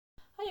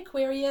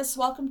Aquarius,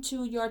 welcome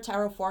to your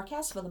tarot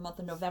forecast for the month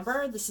of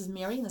November. This is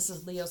Mary and this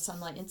is Leo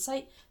Sunlight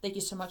Insight. Thank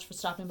you so much for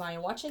stopping by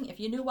and watching. If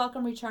you're new,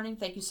 welcome, returning.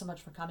 Thank you so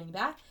much for coming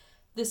back.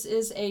 This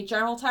is a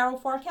general tarot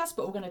forecast,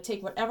 but we're going to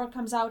take whatever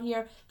comes out here.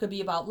 It could be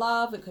about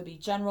love, it could be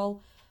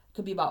general, it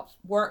could be about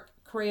work,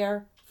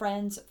 career,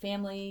 friends,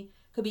 family,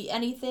 could be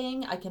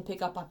anything. I can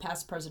pick up on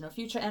past, present, or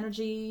future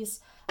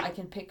energies. I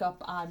can pick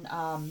up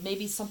on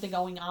maybe something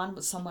going on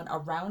with someone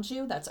around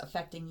you that's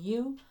affecting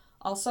you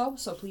also,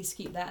 so please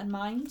keep that in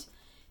mind.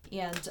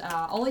 And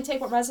only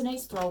take what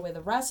resonates, throw away the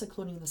rest,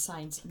 including the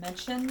signs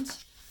mentioned.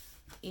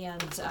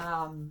 And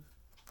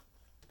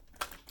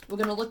we're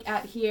going to look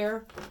at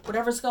here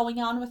whatever's going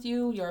on with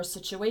you, your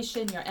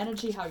situation, your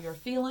energy, how you're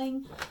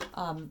feeling,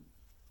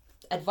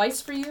 advice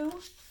for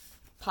you,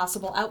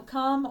 possible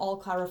outcome, all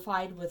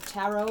clarified with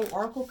tarot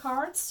oracle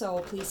cards. So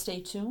please stay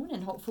tuned,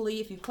 and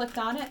hopefully if you clicked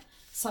on it,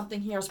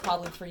 something here is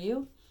probably for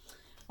you.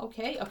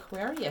 Okay,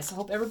 Aquarius, I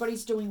hope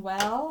everybody's doing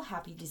well.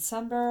 Happy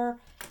December,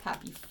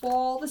 happy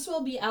fall. This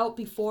will be out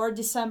before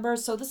December,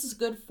 so this is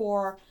good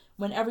for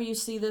whenever you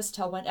see this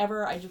till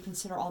whenever. I do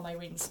consider all my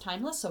readings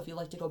timeless, so if you'd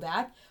like to go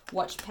back,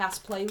 watch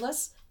past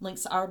playlists.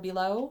 Links are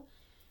below.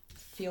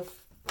 Feel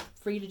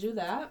free to do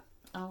that.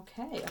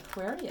 Okay,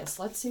 Aquarius,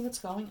 let's see what's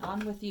going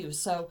on with you.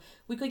 So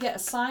we could get a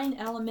sign,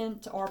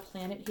 element, or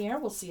planet here.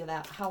 We'll see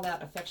how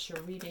that affects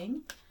your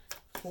reading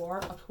for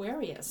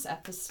Aquarius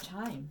at this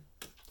time.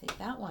 Take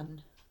that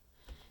one.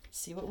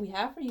 See what we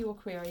have for you,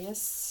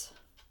 Aquarius.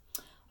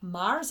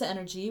 Mars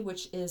energy,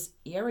 which is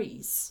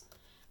Aries.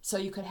 So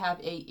you could have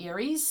a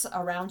Aries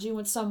around you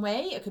in some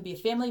way. It could be a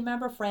family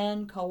member,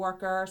 friend,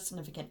 coworker,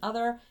 significant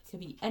other. It could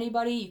be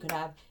anybody. You could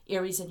have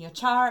Aries in your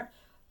chart.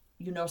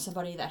 You know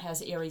somebody that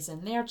has Aries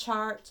in their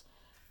chart.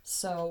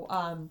 So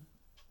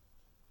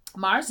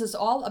Mars is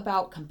all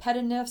about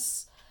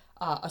competitiveness,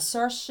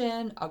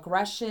 assertion,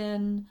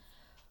 aggression,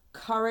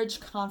 courage,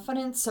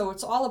 confidence. So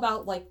it's all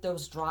about like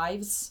those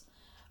drives.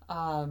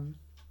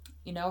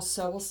 You know,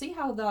 so we'll see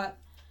how that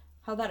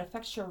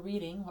affects your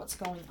reading, what's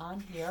going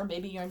on here.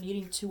 Maybe you're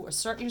needing to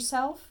assert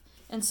yourself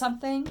in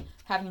something,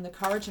 having the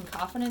courage and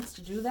confidence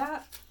to do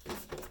that.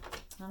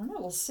 I don't know,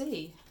 we'll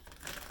see.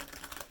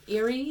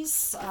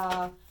 Aries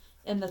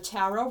in the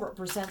tarot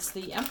represents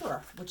the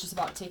Emperor, which is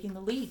about taking the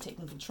lead,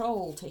 taking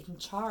control, taking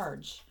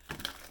charge.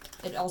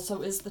 It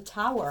also is the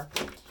Tower,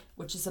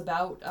 which is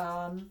about,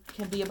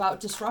 can be about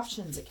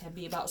disruptions. It can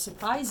be about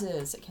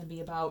surprises. It can be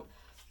about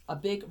a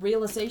big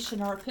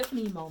realization or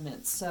epiphany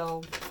moment.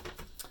 So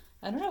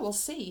I don't know, we'll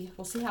see.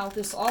 We'll see how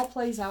this all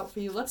plays out for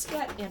you. Let's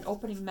get an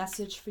opening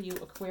message for you,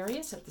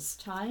 Aquarius, at this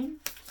time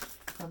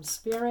from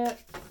Spirit.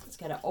 Let's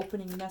get an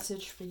opening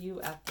message for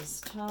you at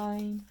this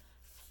time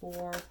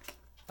for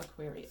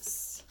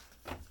Aquarius.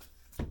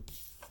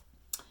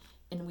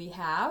 And we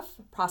have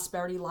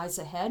prosperity lies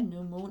ahead,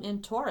 new moon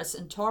in Taurus.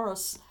 And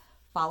Taurus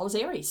follows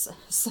Aries.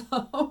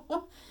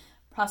 So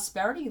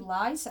prosperity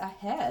lies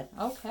ahead.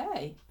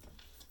 Okay.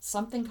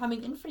 Something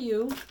coming in for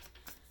you.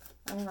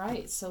 All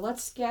right, so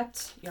let's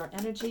get your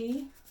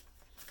energy.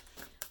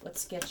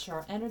 Let's get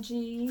your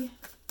energy.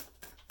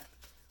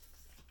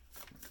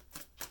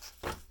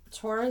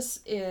 Taurus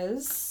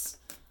is,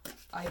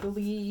 I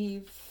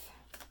believe,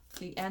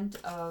 the end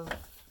of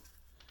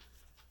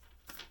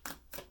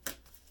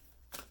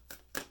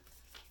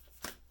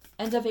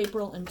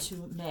April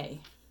into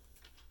May.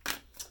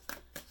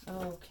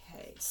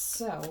 Okay,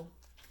 so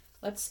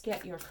let's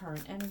get your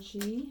current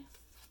energy.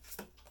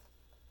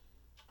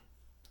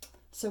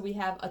 So we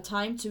have a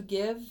time to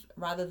give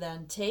rather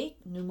than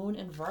take, new moon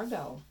in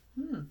Virgo.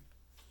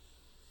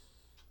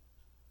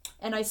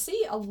 And I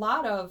see a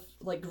lot of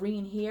like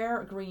green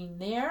here, green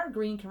there.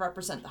 Green can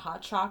represent the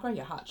heart chakra,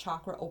 your heart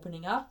chakra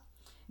opening up,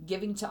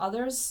 giving to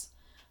others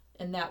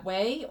in that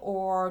way,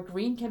 or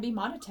green can be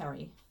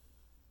monetary.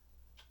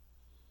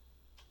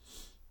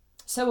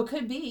 So it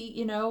could be,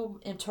 you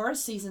know, in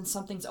Taurus season,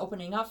 something's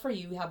opening up for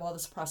you. You have all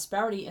this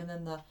prosperity, and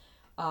then the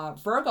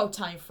Virgo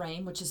time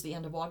frame, which is the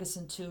end of August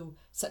into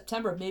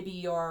September,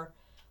 maybe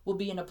will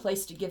be in a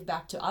place to give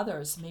back to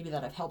others, maybe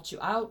that have helped you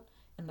out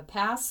in the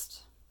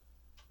past.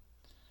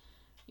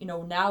 You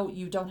know, now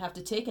you don't have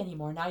to take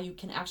anymore. Now you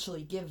can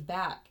actually give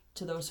back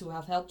to those who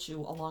have helped you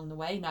along the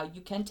way. Now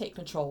you can take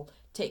control,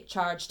 take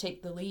charge,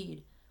 take the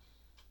lead,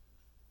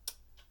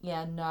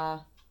 and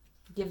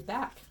give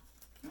back.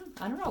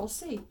 I don't know, we'll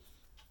see.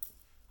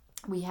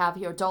 We have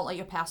here, don't let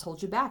your past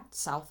hold you back,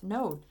 South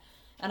Node.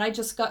 And I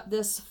just got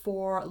this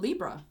for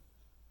Libra.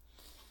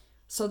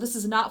 So this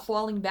is not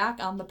falling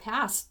back on the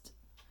past,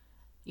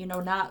 you know,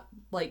 not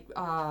like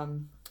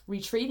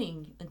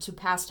retreating into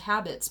past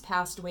habits,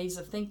 past ways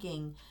of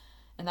thinking,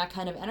 and that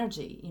kind of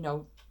energy. You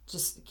know,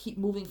 just keep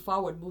moving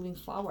forward, moving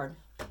forward.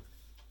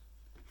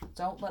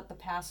 Don't let the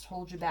past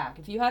hold you back.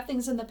 If you had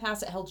things in the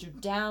past that held you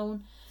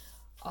down,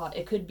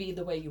 it could be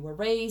the way you were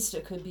raised.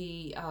 It could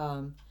be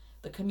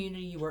the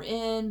community you were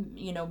in.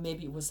 You know,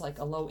 maybe it was like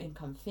a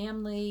low-income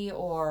family,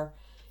 or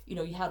you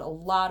know, you had a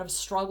lot of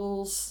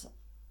struggles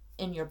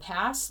in your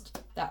past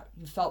that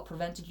you felt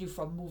prevented you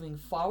from moving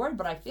forward.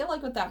 But I feel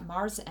like with that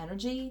Mars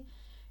energy,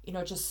 you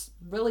know, just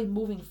really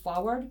moving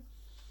forward.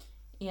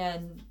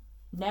 And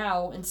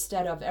now,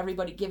 instead of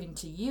everybody giving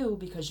to you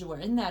because you were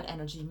in that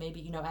energy, maybe,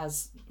 you know,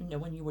 as, you know,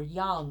 when you were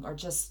young, or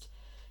just,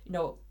 you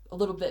know, a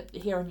little bit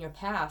here in your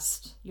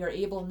past, you're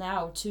able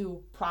now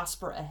to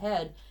prosper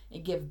ahead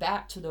and give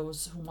back to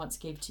those who once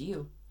gave to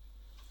you.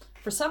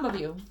 For some of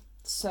you.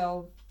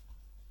 So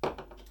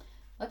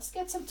let's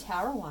get some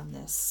tarot on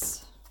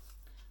this.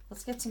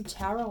 Let's get some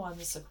tarot on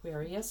this,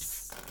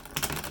 Aquarius.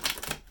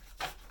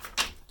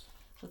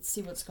 Let's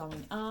see what's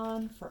going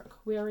on for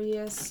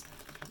Aquarius.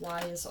 Why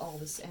is all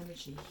this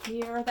energy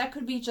here? That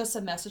could be just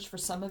a message for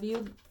some of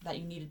you that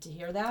you needed to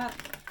hear that.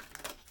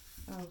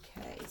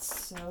 Okay,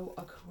 so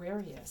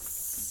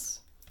Aquarius.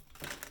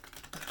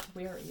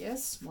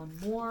 Aquarius, one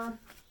more.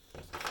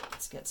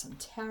 Let's get some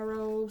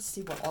tarot.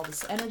 See what all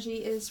this energy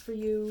is for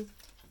you,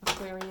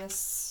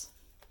 Aquarius.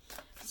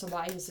 So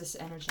why is this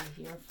energy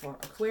here for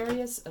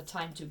Aquarius? A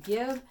time to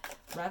give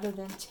rather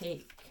than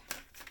take.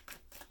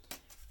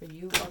 For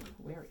you,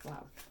 Aquarius.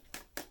 Wow.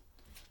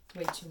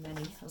 Way too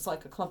many. It was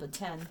like a clump of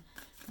 10.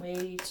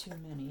 Way too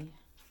many.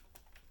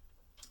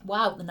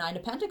 Wow, the Nine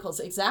of Pentacles.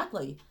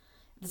 Exactly.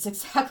 That's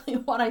exactly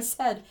what I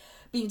said.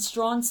 Being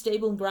strong,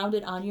 stable, and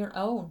grounded on your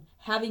own.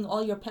 Having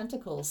all your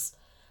pentacles.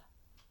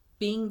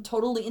 Being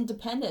totally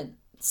independent.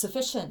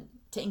 Sufficient.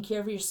 Taking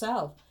care of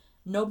yourself.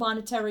 No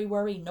monetary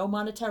worry. No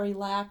monetary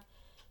lack.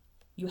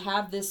 You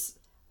have this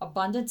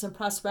abundance and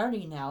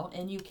prosperity now,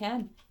 and you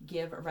can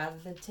give rather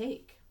than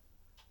take.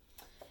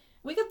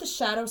 We got the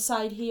shadow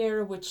side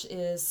here, which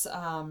is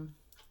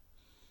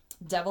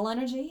devil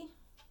energy.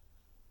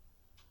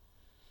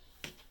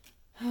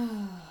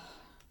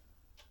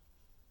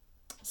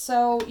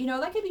 So, you know,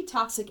 that could be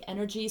toxic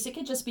energies. It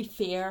could just be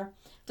fear.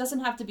 It doesn't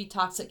have to be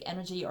toxic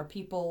energy or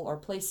people or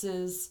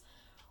places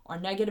or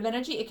negative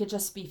energy. It could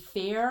just be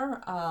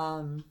fear.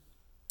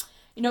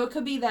 You know, it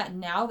could be that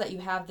now that you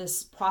have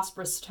this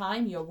prosperous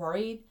time, you're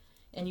worried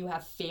and you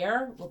have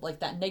fear, with like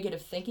that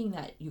negative thinking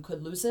that you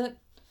could lose it.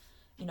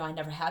 You know, I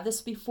never had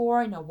this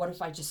before. You know, what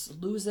if I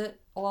just lose it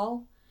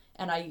all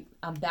and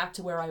I'm back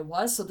to where I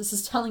was? So this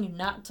is telling you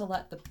not to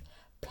let the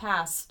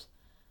past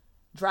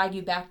drag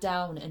you back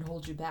down and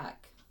hold you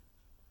back.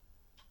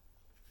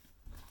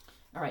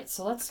 All right,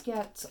 so let's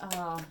get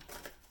a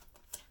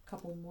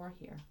couple more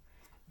here.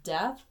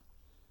 Death.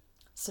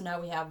 So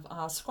now we have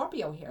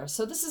Scorpio here.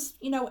 So this is,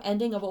 you know,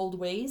 ending of old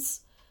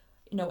ways.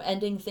 You know,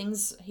 ending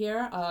things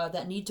here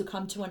that need to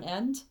come to an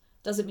end.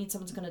 Doesn't mean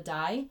someone's going to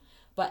die,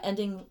 but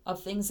ending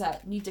of things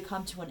that need to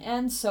come to an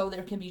end so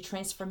there can be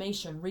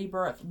transformation,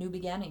 rebirth, new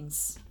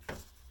beginnings.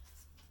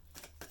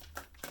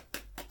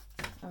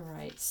 All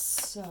right,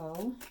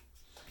 so,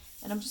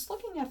 and I'm just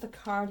looking at the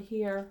card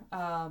here.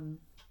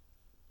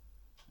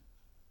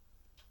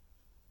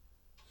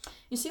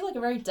 You see like a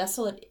very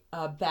desolate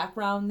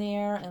background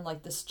there, and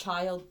like this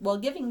child, well,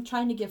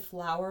 trying to give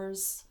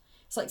flowers.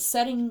 It's like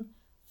setting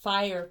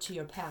fire to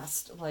your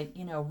past, like,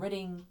 you know,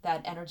 ridding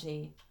that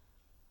energy.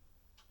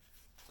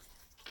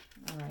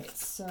 All right,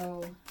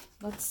 so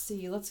let's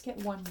see. Let's get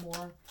one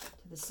more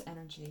to this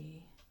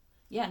energy.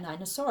 Yeah,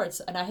 Nine of Swords.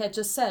 And I had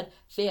just said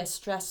fear,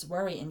 stress,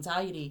 worry,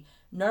 anxiety,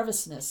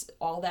 nervousness,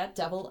 all that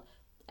devil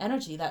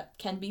energy that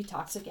can be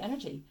toxic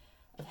energy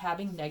of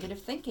having negative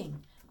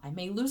thinking. I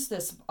may lose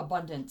this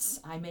abundance.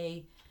 I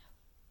may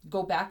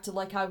go back to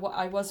like I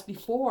was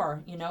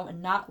before, you know,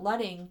 and not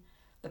letting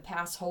the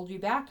past hold you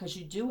back, because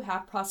you do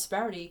have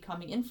prosperity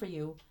coming in for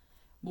you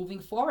moving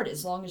forward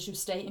as long as you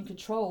stay in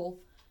control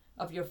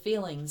of your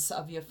feelings,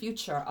 of your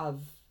future,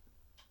 of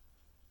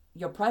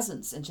your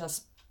presence, and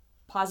just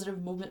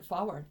positive movement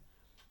forward.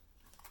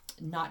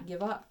 Not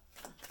give up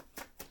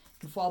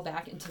and fall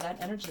back into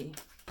that energy.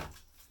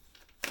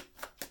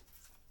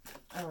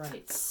 All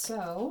right,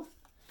 so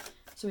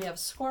we have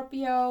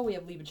Scorpio, we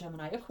have Libra,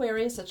 Gemini,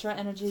 Aquarius, that's your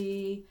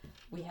energy.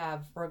 We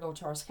have Virgo,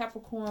 Taurus,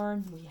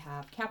 Capricorn. We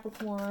have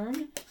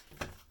Capricorn.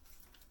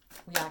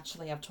 We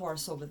actually have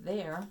Taurus over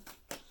there.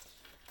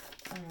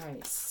 All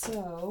right,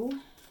 so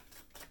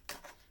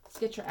let's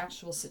get your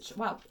actual situation.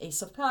 Wow,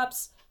 Ace of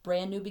Cups,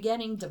 brand new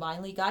beginning,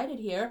 divinely guided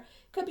here.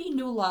 Could be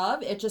new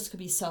love. It just could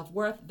be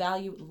self-worth,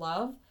 value,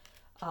 love,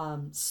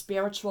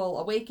 spiritual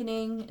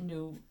awakening,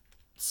 new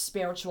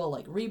spiritual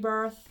like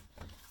rebirth.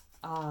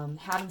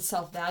 Having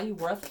self-value,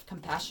 worth,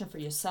 compassion for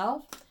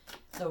yourself,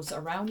 those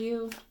around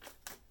you.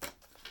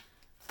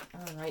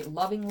 All right,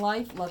 loving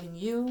life, loving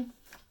you,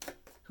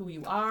 who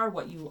you are,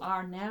 what you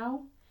are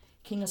now.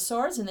 King of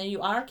Swords, and there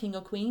you are, King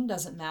or Queen,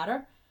 doesn't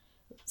matter.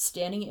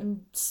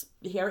 Standing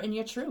here in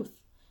your truth,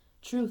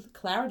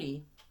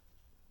 clarity.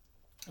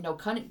 You know,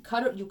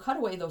 you cut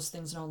away those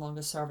things no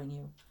longer serving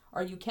you,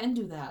 or you can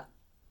do that.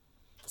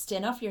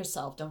 Stand up for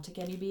yourself. Don't take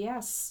any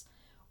BS.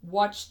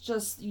 Watch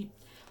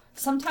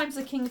sometimes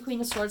the King and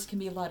Queen of Swords can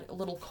be a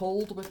little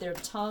cold with their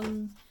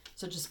tongue,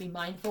 so just be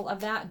mindful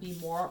of that and be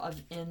more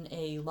in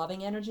a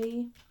loving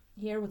energy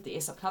here with the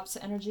Ace of Cups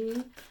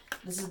energy.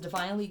 This is a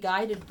divinely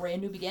guided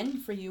brand new beginning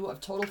for you of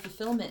total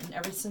fulfillment in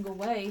every single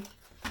way.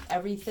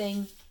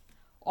 Everything,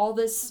 all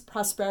this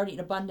prosperity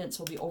and abundance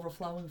will be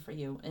overflowing for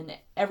you in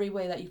every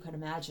way that you could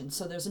imagine.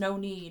 So there's no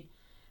need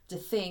to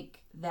think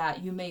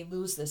that you may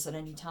lose this at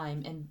any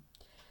time and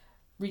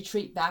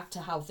retreat back to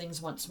how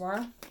things once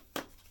were.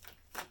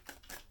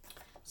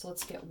 So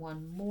let's get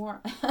one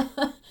more.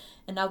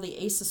 And now the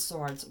Ace of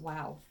Swords.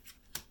 Wow.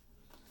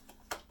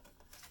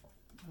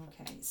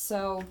 Okay,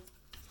 so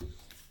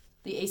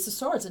the Ace of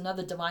Swords,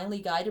 another divinely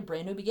guided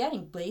brand new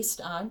beginning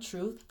based on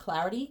truth,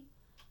 clarity,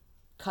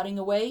 cutting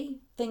away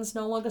things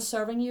no longer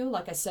serving you.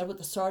 Like I said with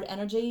the sword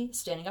energy,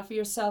 standing up for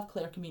yourself,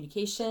 clear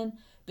communication,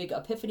 big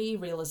epiphany,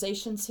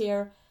 realizations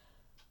here.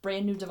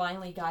 Brand new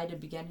divinely guided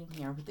beginning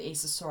here with the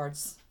Ace of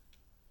Swords.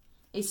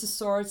 Ace of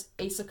Swords,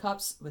 Ace of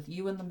Cups with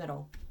you in the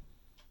middle.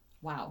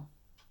 Wow.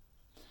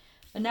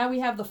 And now we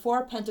have the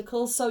Four of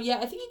Pentacles. So yeah,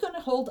 I think you're going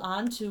to hold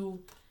on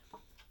to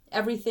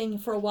everything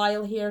for a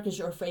while here because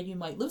you're afraid you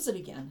might lose it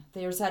again.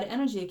 There's that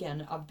energy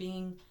again of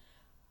being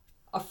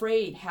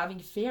afraid, having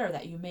fear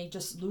that you may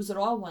just lose it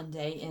all one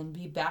day and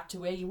be back to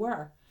where you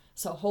were.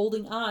 So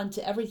holding on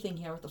to everything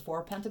here with the Four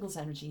of Pentacles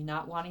energy,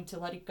 not wanting to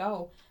let it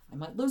go. I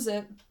might lose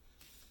it.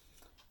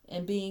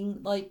 And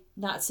being like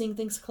not seeing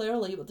things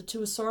clearly with the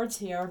Two of Swords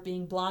here,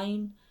 being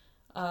blind.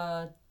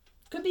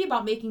 Could be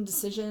about making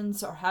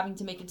decisions or having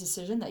to make a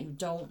decision that you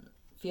don't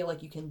feel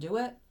like you can do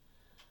it.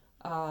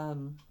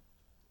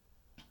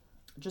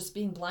 Just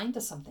being blind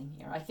to something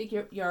here. I think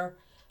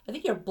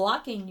you're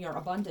blocking your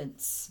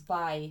abundance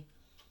by.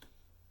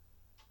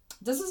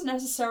 This doesn't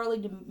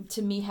necessarily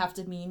to me have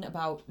to mean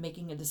about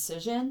making a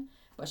decision,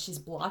 but she's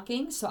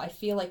blocking. So I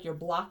feel like you're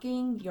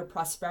blocking your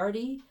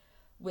prosperity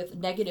with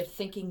negative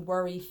thinking,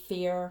 worry,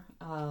 fear,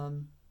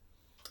 and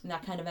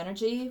that kind of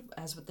energy,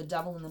 as with the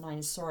Devil and the Nine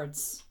of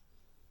Swords.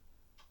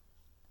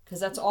 Because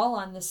that's all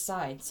on this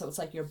side. So it's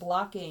like you're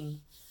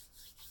blocking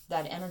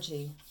that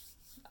energy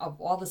of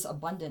all this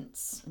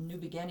abundance, a new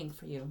beginning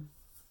for you.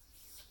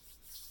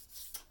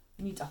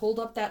 You need to hold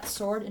up that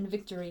sword in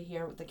victory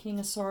here with the King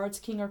of Swords,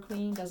 King or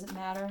Queen, doesn't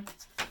matter.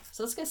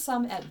 So let's get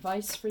some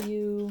advice for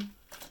you,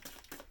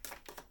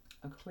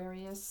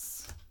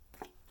 Aquarius.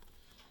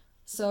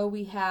 So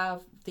we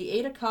have the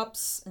Eight of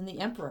Cups and the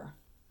Emperor.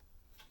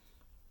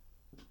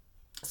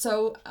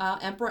 So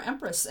Emperor,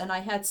 Empress, and I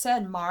had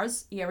said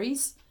Mars,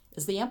 Aries,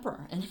 is the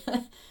Emperor. And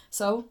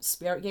so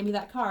Spirit gave me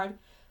that card.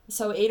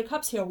 So Eight of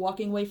Cups here,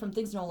 walking away from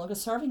things no longer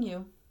serving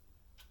you.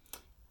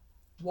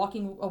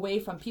 Walking away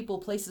from people,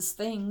 places,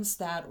 things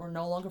that were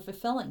no longer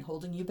fulfilling,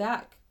 holding you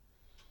back.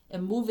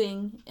 And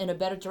moving in a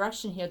better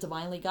direction here,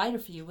 divinely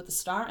guided for you with the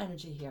star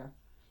energy here.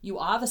 You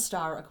are the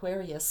star,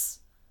 Aquarius.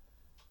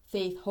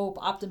 Faith, hope,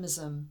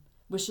 optimism,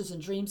 wishes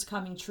and dreams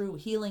coming true,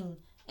 healing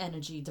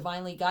energy,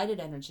 divinely guided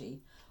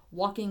energy.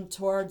 Walking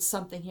towards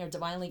something here,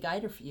 divinely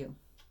guided for you.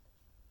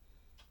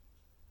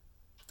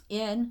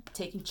 In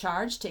taking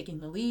charge, taking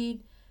the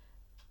lead,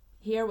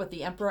 here with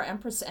the Emperor,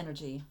 Empress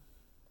energy.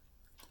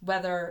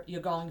 Whether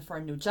you're going for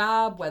a new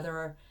job,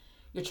 whether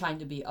you're trying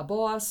to be a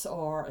boss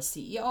or a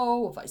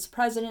CEO, a vice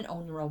president,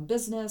 own your own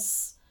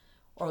business,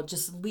 or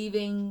just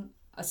leaving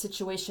a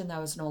situation that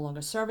was no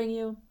longer serving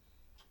you.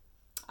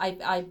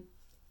 I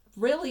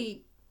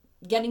really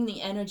getting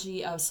the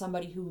energy of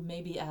somebody who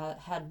maybe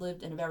had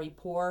lived in a very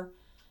poor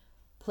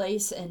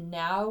place and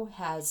now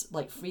has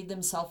like freed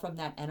themselves from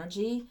that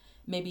energy.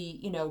 Maybe,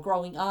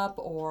 growing up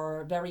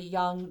or very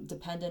young,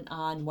 dependent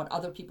on what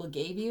other people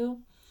gave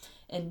you.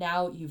 And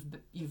now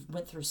you've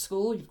went through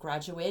school, you've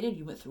graduated,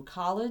 you went through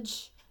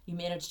college, you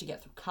managed to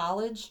get through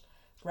college,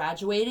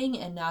 graduating,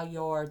 and now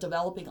you're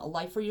developing a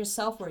life for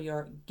yourself where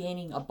you're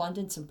gaining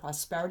abundance and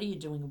prosperity, you're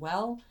doing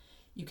well.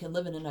 You can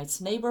live in a nice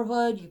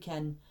neighborhood, you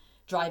can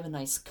drive a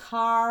nice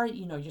car,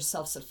 you're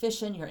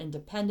self-sufficient, you're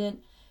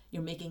independent,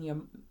 you're making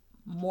your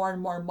more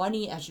and more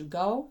money as you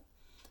go.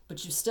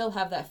 But you still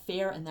have that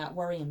fear and that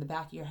worry in the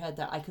back of your head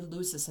that I could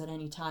lose this at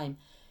any time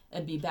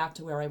and be back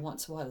to where I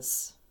once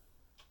was.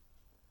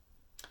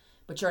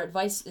 But your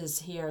advice is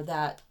here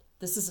that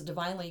this is a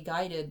divinely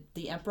guided,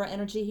 the Emperor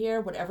energy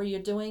here, whatever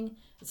you're doing,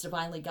 it's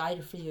divinely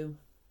guided for you.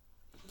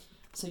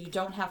 So you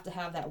don't have to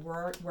have that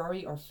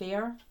worry or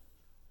fear.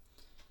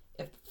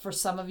 If for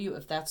some of you,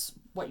 if that's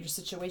what your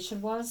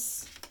situation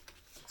was.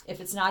 If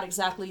it's not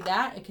exactly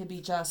that, it could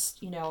be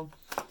just,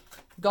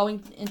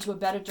 going into a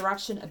better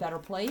direction, a better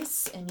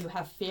place, and you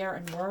have fear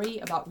and worry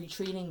about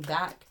retreating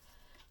back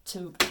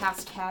to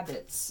past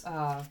habits,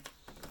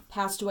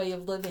 past way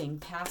of living,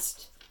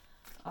 past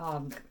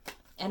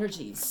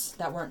energies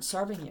that weren't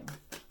serving you.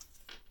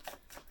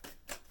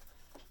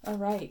 All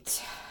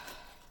right.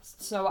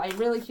 So I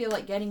really feel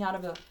like getting out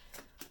of a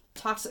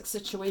toxic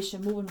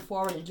situation, moving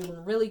forward and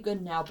doing really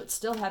good now, but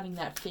still having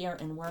that fear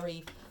and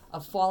worry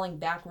of falling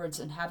backwards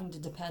and having to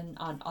depend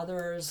on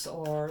others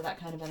or that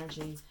kind of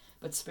energy.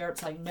 But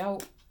Spirit's like, no,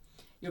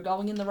 you're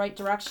going in the right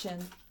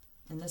direction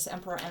in this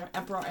Emperor,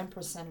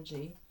 Empress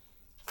energy.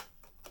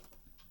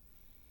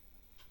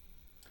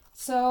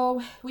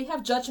 So we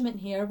have Judgment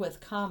here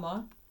with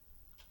Karma,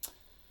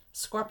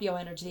 Scorpio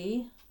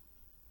energy.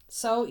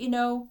 So,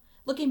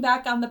 looking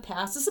back on the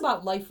past, this is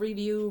about life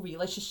review,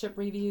 relationship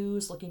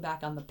reviews, looking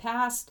back on the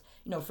past,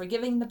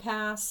 forgiving the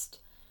past.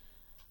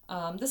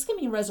 This can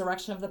mean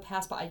resurrection of the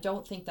past, but I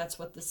don't think that's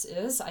what this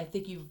is. I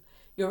think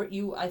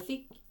I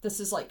think this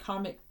is like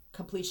karmic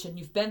completion.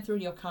 You've been through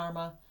your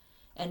karma,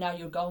 and now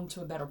you're going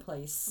to a better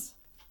place.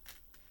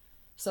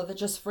 So that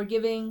just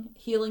forgiving,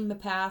 healing the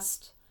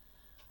past,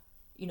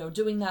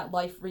 doing that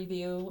life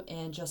review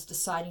and just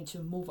deciding to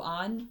move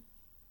on,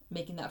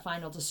 making that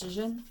final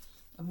decision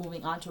of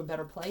moving on to a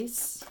better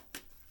place.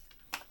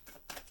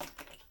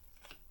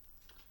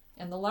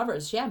 And the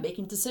Lovers,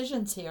 making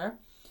decisions here.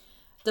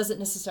 Doesn't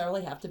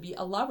necessarily have to be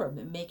a lover,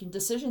 but making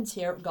decisions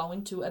here,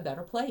 going to a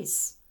better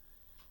place.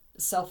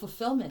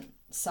 Self-fulfillment,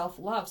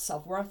 self-love,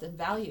 self-worth, and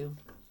value.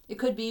 It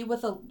could be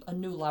with a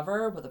new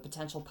lover, with a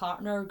potential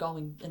partner,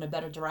 going in a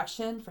better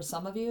direction for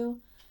some of you.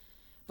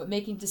 But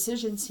making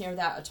decisions here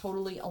that are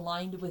totally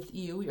aligned with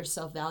you, your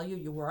self-value,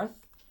 your worth.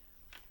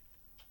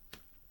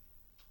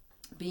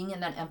 Being in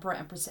that Emperor,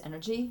 Empress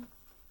energy.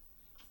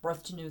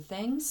 Birth to new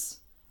things.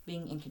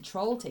 Being in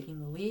control, taking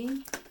the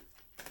lead.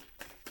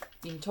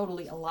 Being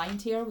totally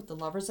aligned here with the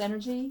Lover's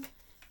energy.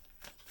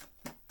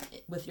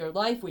 With your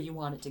life, where you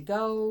want it to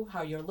go,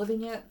 how you're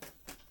living it.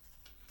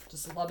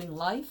 Just loving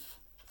life.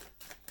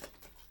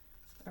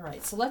 All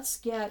right, so let's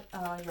get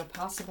your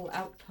possible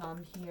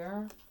outcome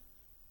here.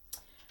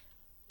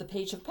 The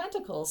Page of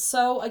Pentacles.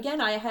 So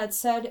again, I had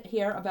said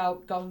here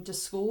about going to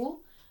school.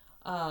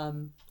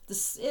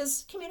 This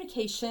is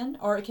communication,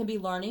 or it can be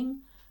learning.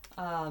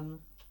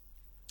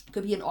 It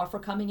could be an offer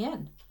coming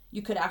in.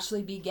 You could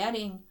actually be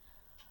getting,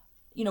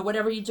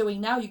 whatever you're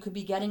doing now, you could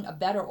be getting a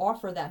better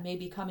offer that may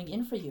be coming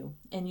in for you.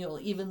 And you'll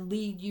even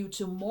lead you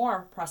to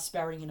more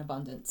prosperity and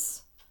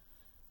abundance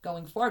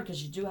going forward,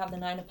 because you do have the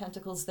Nine of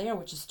Pentacles there,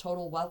 which is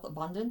total wealth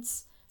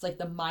abundance. It's like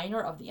the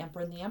minor of the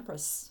Emperor and the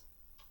Empress.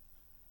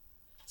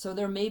 So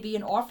there may be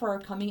an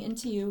offer coming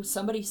into you.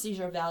 Somebody sees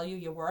your value,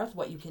 your worth,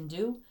 what you can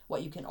do,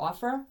 what you can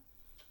offer,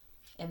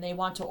 and they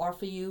want to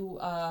offer you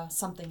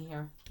something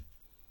here.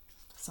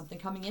 Something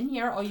coming in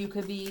here, or you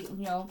could be,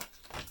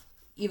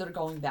 either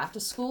going back to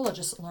school or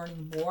just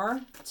learning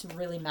more to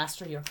really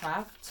master your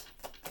craft.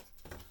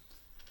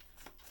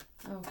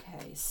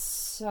 Okay,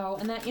 so,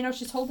 and that,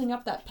 she's holding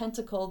up that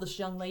pentacle, this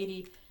young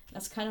lady.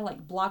 That's kind of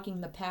like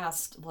blocking the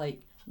past,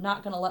 like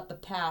not going to let the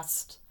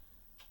past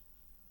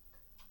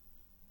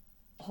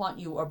haunt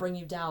you or bring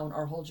you down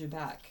or hold you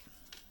back.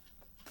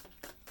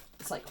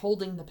 It's like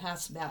holding the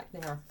past back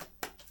there.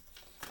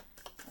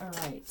 All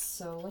right,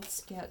 so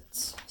let's get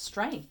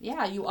strength.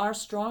 Yeah, you are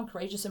strong,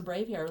 courageous, and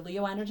brave here.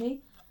 Leo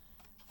energy,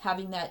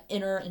 having that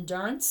inner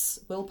endurance,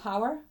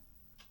 willpower,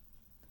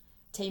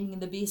 taming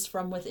the beast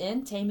from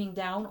within, taming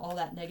down all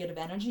that negative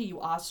energy. You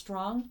are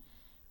strong.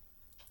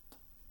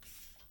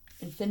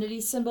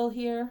 Infinity symbol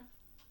here.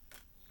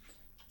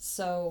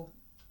 So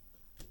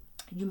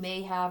you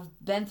may have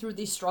been through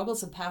these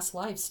struggles in past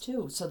lives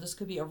too. So this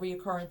could be a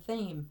reoccurring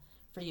theme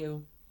for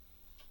you.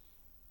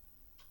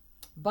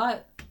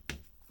 But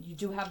you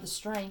do have the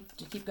strength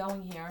to keep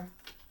going here.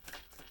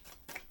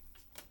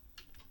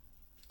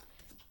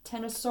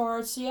 Ten of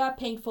Swords. Yeah,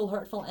 painful,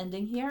 hurtful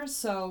ending here.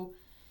 So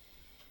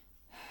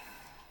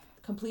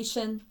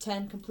completion,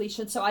 10,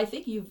 completion. So I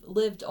think you've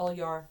lived all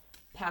your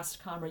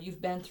past karma.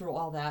 You've been through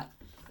all that.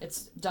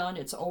 It's done.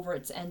 It's over.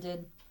 It's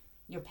ended.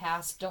 Your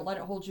past. Don't let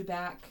it hold you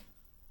back.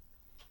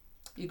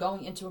 You're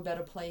going into a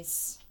better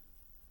place.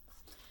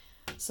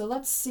 So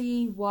let's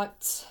see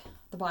what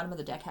the bottom of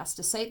the deck has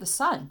to say. The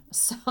Sun.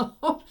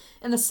 So,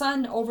 and the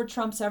Sun over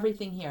trumps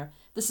everything here.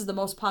 This is the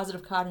most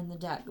positive card in the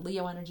deck.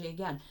 Leo energy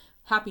again.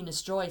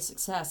 Happiness, joy,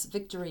 success,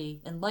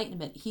 victory,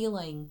 enlightenment,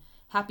 healing,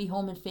 happy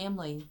home and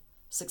family,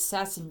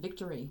 success and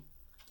victory.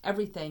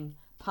 Everything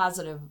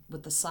positive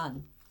with the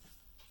Sun.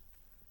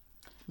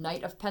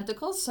 Knight of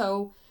Pentacles.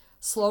 So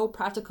slow,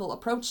 practical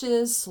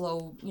approaches,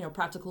 slow,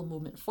 practical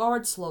movement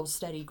forward, slow,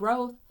 steady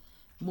growth,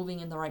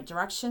 moving in the right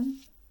direction.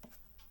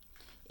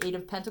 Eight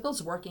of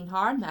Pentacles, working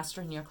hard,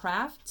 mastering your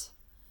craft.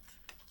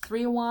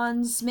 Three of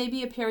Wands,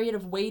 maybe a period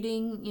of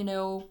waiting,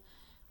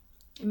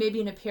 maybe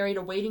in a period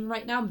of waiting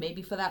right now,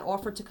 maybe for that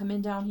offer to come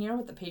in down here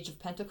with the Page of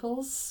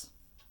Pentacles.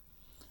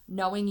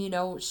 Knowing,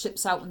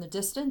 ships out in the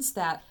distance,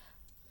 that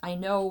I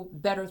know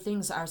better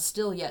things are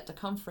still yet to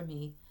come for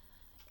me.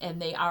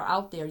 And they are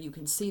out there, you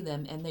can see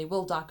them, and they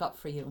will dock up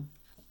for you.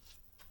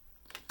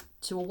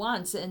 Two of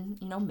Wands,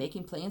 and,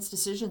 making plans,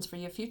 decisions for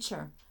your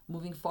future.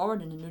 Moving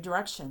forward in a new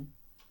direction.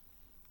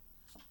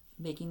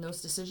 Making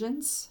those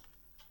decisions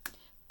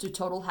to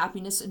total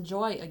happiness and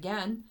joy.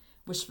 Again,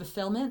 wish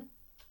fulfillment,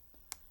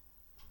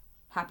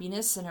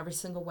 happiness in every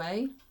single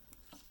way.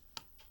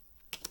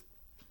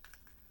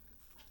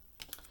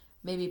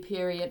 Maybe a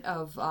period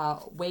of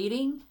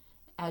waiting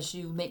as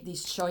you make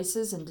these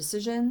choices and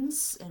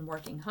decisions and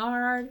working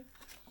hard.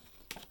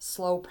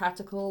 Slow,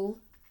 practical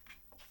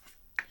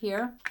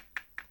here.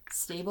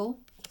 Stable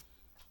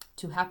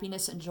to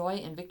happiness and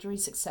joy and victory,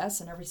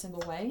 success in every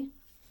single way.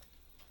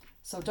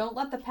 So don't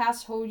let the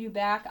past hold you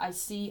back. I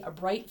see a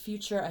bright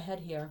future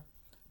ahead here.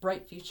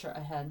 Bright future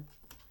ahead.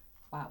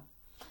 Wow.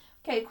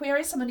 Okay,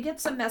 Aquarius, I'm going to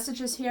get some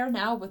messages here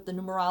now with the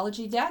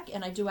numerology deck.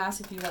 And I do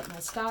ask if you like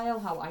my style,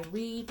 how I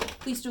read.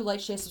 Please do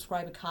like, share,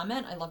 subscribe, and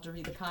comment. I love to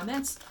read the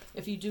comments.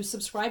 If you do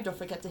subscribe, don't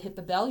forget to hit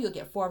the bell. You'll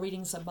get 4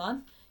 readings a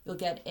month. You'll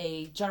get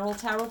a general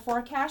tarot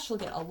forecast. You'll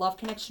get a love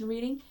connection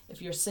reading.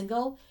 If you're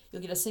single,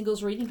 you'll get a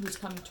singles reading, who's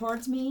coming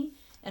towards me.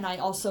 And I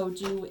also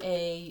do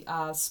a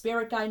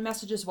spirit guide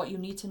messages, what you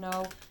need to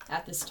know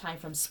at this time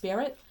from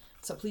spirit.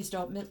 So please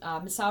don't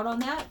miss out on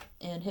that,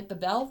 and hit the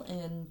bell.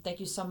 And thank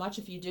you so much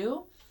if you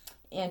do.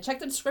 And check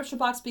the description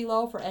box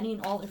below for any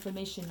and all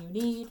information you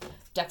need.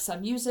 Decks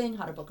I'm using,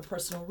 how to book a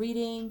personal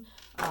reading,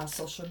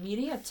 social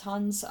media,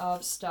 tons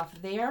of stuff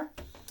there.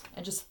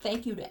 And just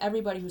thank you to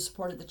everybody who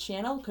supported the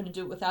channel. Couldn't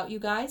do it without you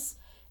guys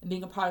and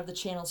being a part of the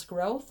channel's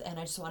growth. And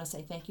I just want to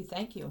say thank you,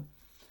 thank you.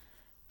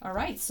 All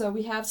right, so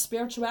we have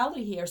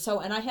spirituality here. So,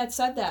 and I had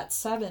said that,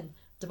 7,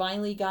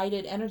 divinely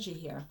guided energy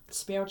here.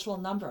 Spiritual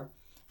number,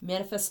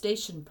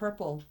 manifestation,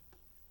 purple.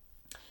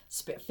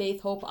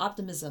 Faith, hope,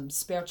 optimism,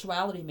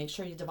 spirituality. Make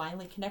sure you're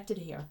divinely connected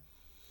here.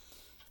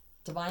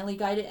 Divinely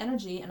guided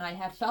energy. And I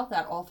had felt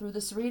that all through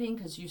this reading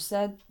because you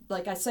said,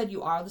 like I said,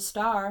 you are the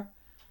star.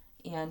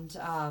 And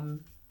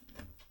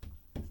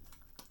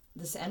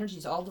this energy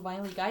is all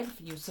divinely guided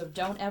for you. So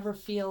don't ever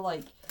feel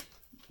like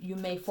you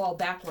may fall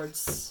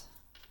backwards,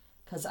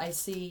 because I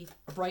see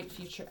a bright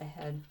future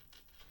ahead.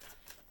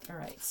 All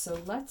right, so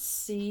let's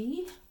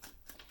see.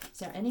 Is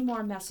there any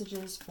more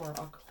messages for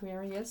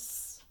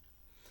Aquarius?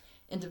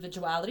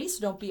 Individuality, so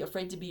don't be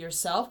afraid to be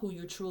yourself, who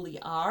you truly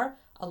are.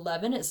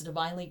 11 is a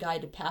divinely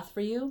guided path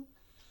for you.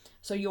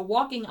 So you're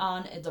walking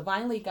on a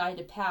divinely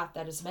guided path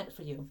that is meant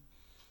for you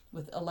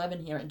with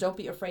 11 here. And don't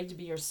be afraid to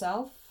be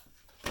yourself,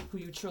 who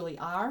you truly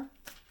are,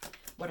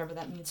 whatever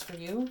that means for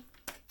you.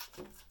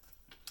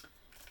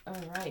 All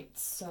right,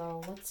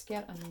 so let's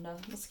get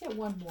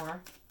one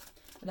more,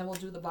 and then we'll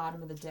do the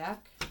bottom of the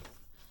deck.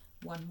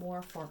 One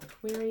more for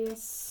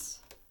Aquarius.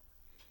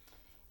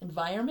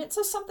 Environment,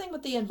 so something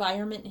with the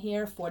environment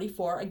here.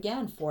 44,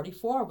 again,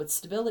 44 with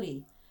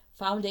stability,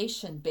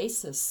 foundation,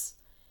 basis.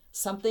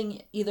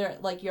 Something, either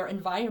like your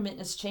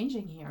environment is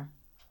changing here.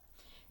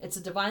 It's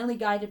a divinely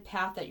guided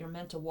path that you're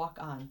meant to walk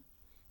on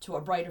to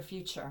a brighter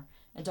future.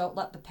 And don't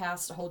let the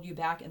past hold you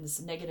back in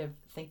this negative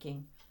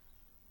thinking.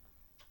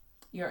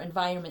 Your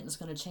environment is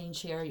going to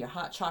change here. Your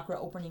heart chakra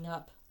opening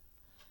up.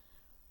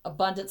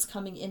 Abundance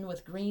coming in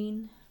with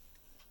green.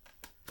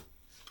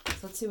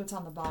 So let's see what's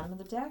on the bottom of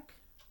the deck.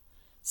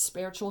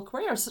 Spiritual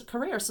career.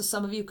 So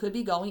some of you could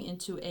be going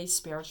into a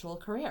spiritual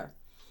career.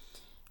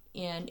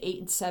 And 8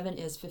 and 7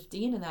 is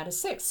 15, and that is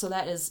 6. So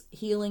that is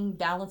healing,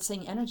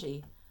 balancing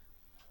energy.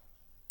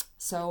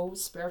 So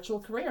spiritual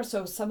career.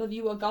 So some of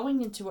you are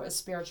going into a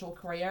spiritual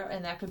career,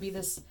 and that could be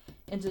this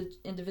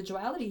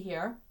individuality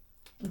here.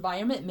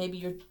 Environment, maybe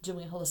you're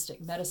doing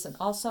holistic medicine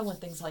also and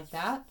things like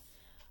that.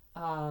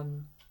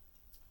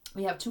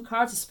 We have 2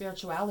 cards of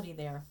spirituality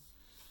there.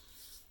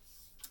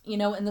 You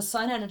know, and the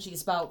sun energy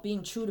is about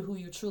being true to who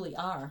you truly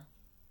are.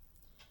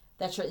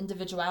 That's your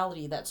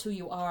individuality. That's who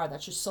you are.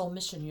 That's your soul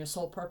mission, your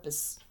soul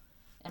purpose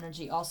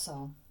energy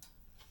also.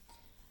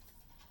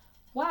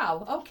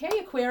 Wow. Okay,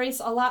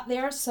 Aquarius, a lot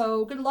there.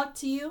 So good luck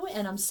to you,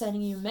 and I'm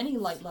sending you many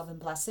light, love, and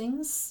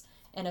blessings.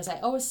 And as I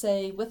always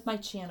say with my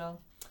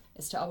channel,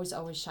 is to always,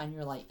 always shine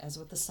your light, as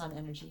with the sun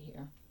energy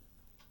here.